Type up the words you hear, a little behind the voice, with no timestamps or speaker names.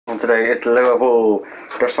today. It's Liverpool,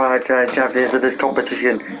 the five-time champions of this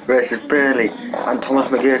competition, versus Burnley and Thomas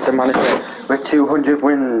McGee's the manager with 200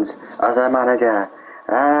 wins as a manager.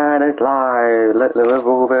 And it's live,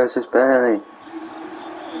 Liverpool versus Burnley.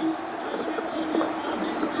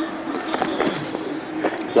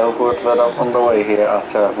 Liverpool to up underway here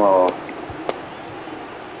at Turf Moor.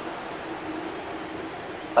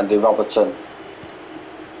 Andy Robertson.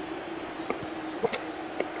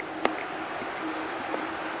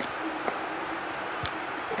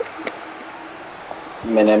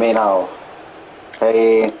 Minamino.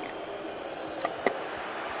 Kane.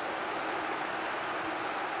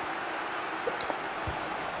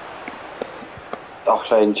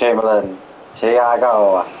 Chamberlain.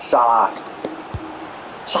 Thiago. Salah.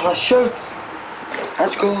 Salah shoots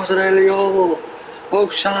and scores an early goal. Oh,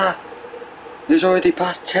 Salah has already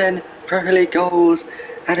passed 10 Premier League goals,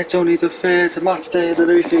 and it's only the third match day of the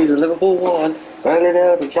new season. Liverpool won early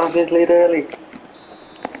there, the Champions League early.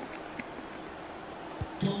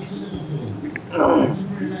 Goal for Liverpool.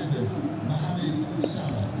 Number 11, Mohamed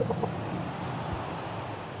Salah.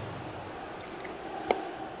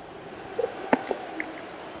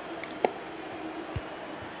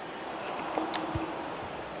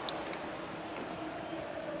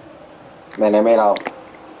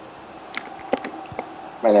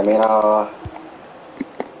 Minamino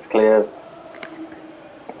clears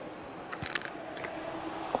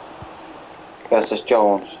versus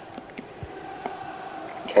Jones.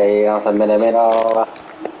 Okay, that's a Minamino.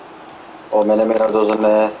 Oh, Minamino doesn't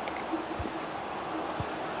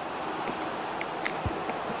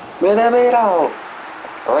Minamino!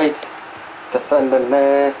 Right, defending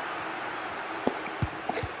there.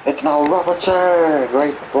 It's now Robertson!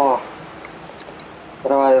 Great block.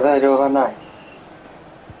 What about Virgil van Dijk?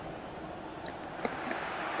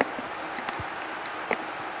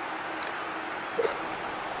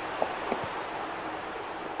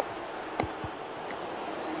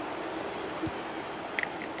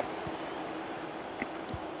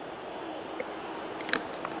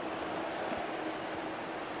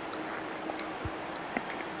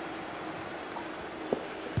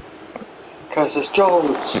 Curtis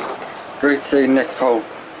Jones! Great to see Nick Pope.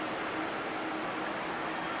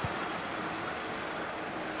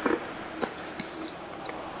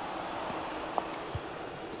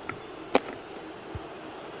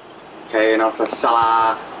 Okay, now to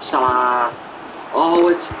Salah. Salah! Oh,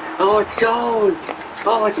 it's Jones!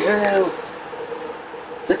 Oh, it's real!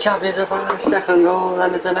 The champions have had a second goal,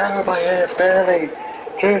 and it's an error by Burnley.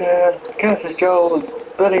 2-0, Curtis Jones.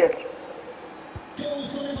 Brilliant. Goal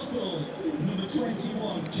for Liverpool, number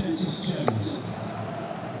 21, Curtis Jones.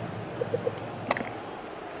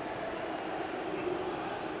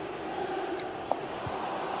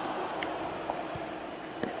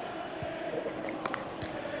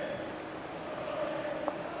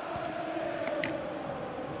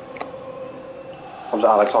 Comes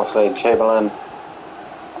Alex Oxlade-Chamberlain.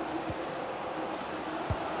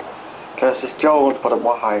 Curtis Jones put it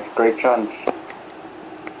wide, great chance.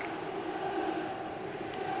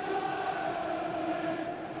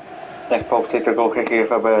 Nick Pope takes the goal kick here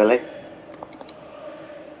for Burnley.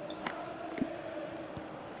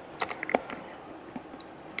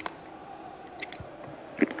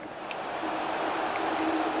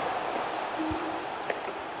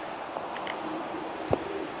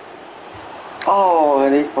 Oh,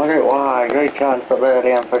 and he's put it wide, great chance for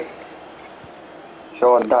Burnley and for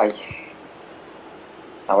Sean Dyche.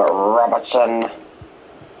 Now at Robertson.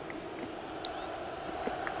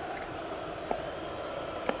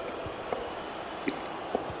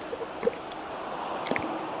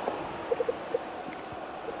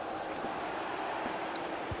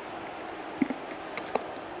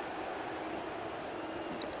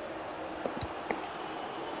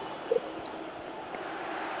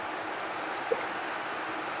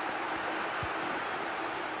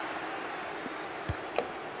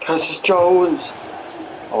 Curtis Jones!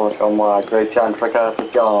 Oh, it's gone wide. Great chance for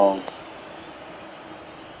Curtis Jones.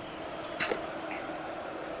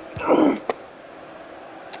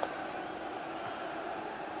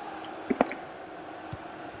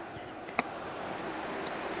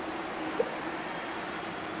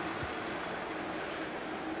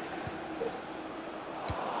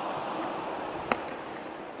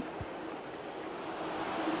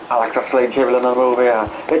 Alex Oxlade-Chamberlain on the move here.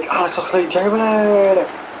 It's Alex Oxlade-Chamberlain!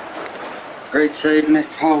 Great save, Nick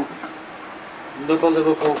Pope. Another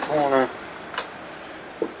Liverpool corner.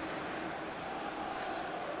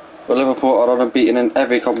 But Liverpool are unbeaten in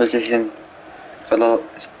every competition for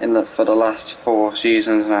the last 4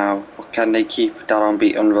 seasons now. But can they keep that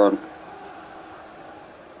unbeaten run?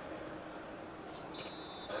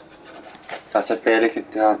 That's if Bailey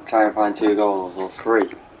could try and find 2 goals or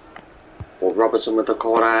 3. Or Robertson with the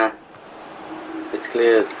corner. It's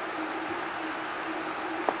cleared.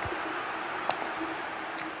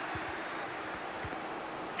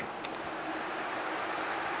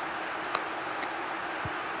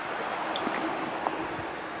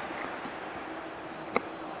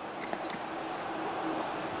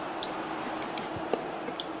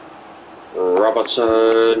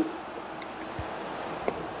 Robertson.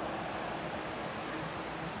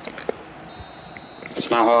 It's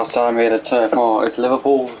now half time here at Turf Moor. It's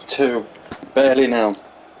Liverpool 2, Burnley now. And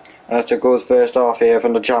that's it goes first half here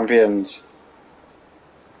from the champions.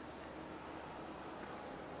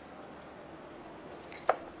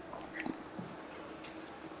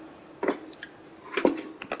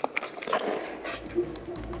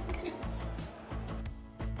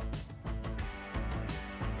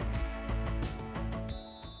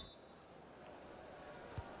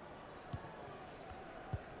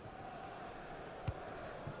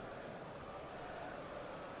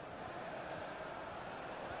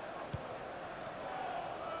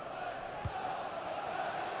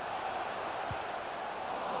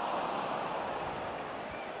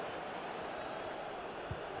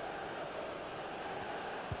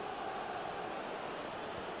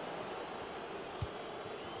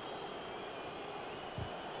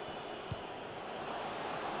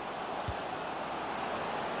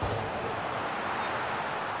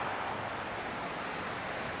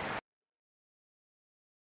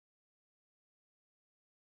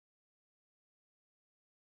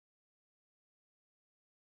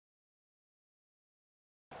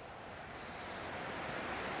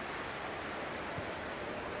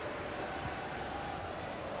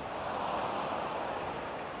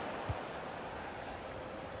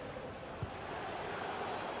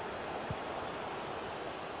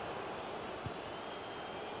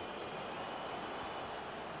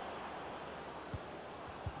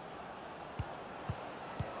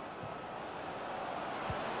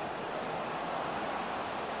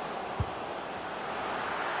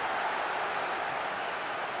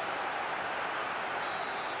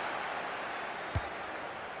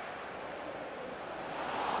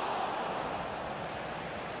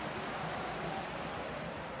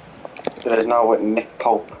 It is now with Nick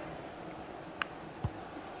Pope.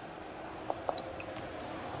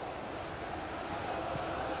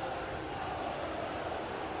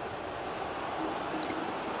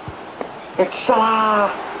 It's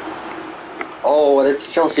Salah! Oh, and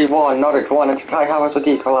it's Chelsea 1, Norwich 1, it's Kai Havertz with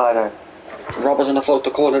the equaliser. Robertson to float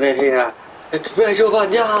the corner in here. It's Virgil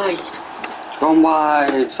van Dijk! It's gone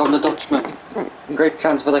wide from the Dutchman. Great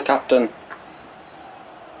chance for the captain.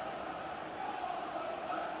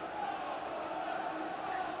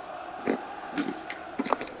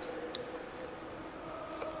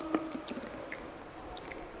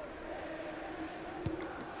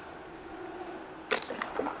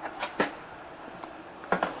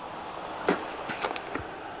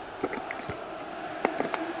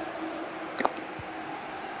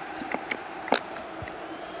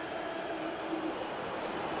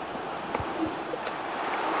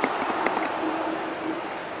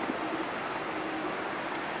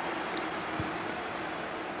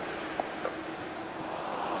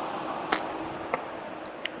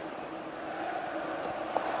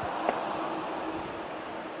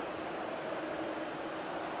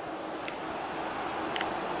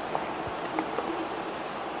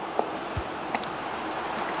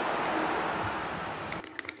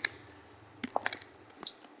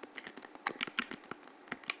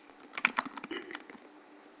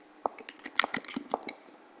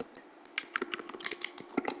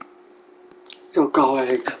 Still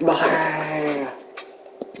going, bang!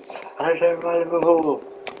 I said Liverpool.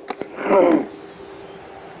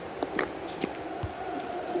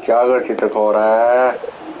 Thiago si tocora.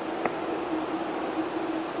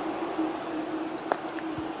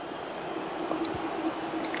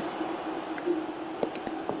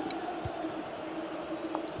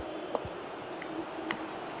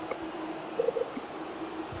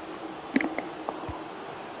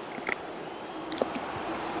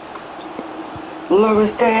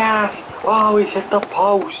 Luis Diaz! Oh, he's hit the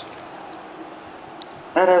post!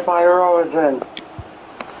 Headed by Robertson.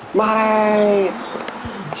 Mane!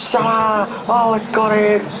 Salah! Oh, it's got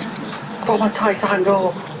in! From a tight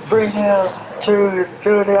angle. 3-0 to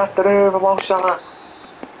the afternoon of Mo Salah.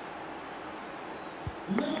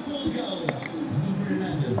 Liverpool goal,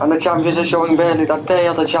 number 11. And the champions are showing Burnley that they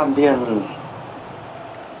are the champions.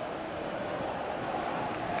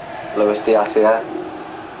 Luis Diaz here.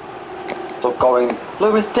 Still going.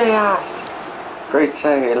 Luis Diaz! Great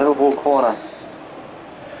save, Liverpool corner.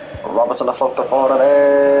 Robert Thomas on the float the corner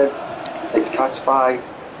in. It's catched by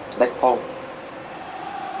Nick Pope.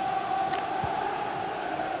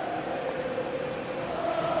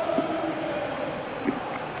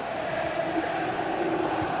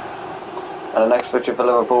 And the next switcher for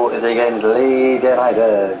Liverpool is against Leeds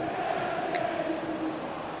United.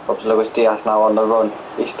 From Luis Diaz now on the run.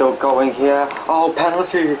 He's still going here. Oh,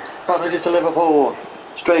 penalty! Penalty to Liverpool.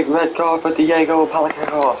 Straight red card for Diego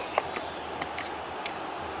Palacios.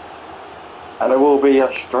 And it will be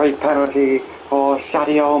a straight penalty for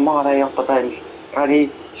Sadio Mane off the bench. Can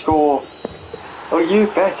he score? Oh, you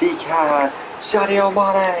bet he can. Sadio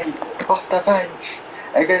Mane off the bench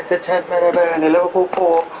against the 10-men of Burnley. Liverpool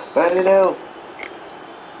 4, Burnley 0.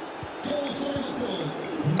 Goal for Liverpool.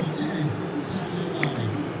 Number 10, Sadio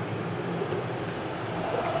Mane.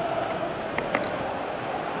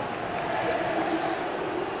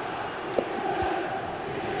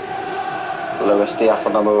 Luis Diaz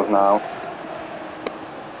on the move now.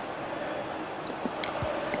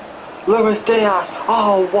 Luis Diaz!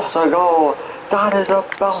 Oh, what a goal! That is a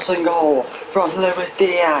belting goal from Luis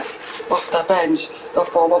Diaz. Off the bench, the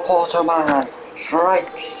former Porto man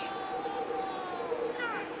strikes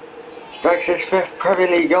his 5th Premier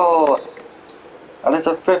League goal. And it's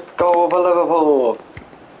a 5th goal for Liverpool.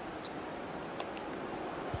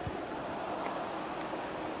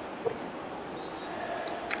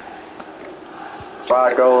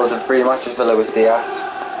 Five goals in 3 matches for Luis Diaz.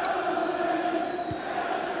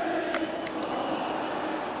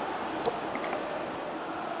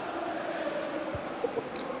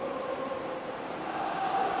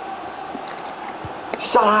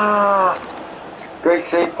 Salah! Great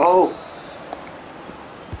save, Pope.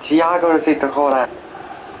 Thiago to take the corner.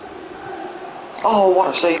 Oh, what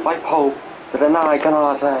a save by Pope to deny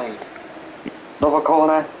Canate. Another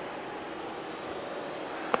corner.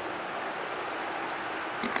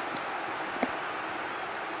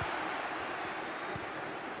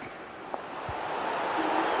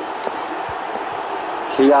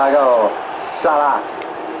 Thiago, Salah.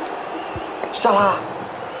 Salah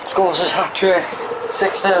scores his hat-trick.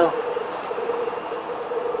 6-0.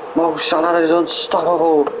 Mo Salah is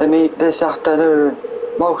unstoppable this afternoon.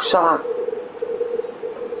 Mo Salah.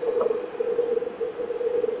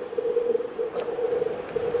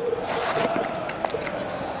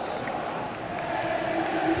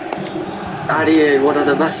 And he is one of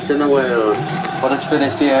the best in the world. But it's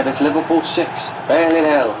finished here. It's Liverpool 6, Burnley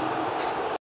 0.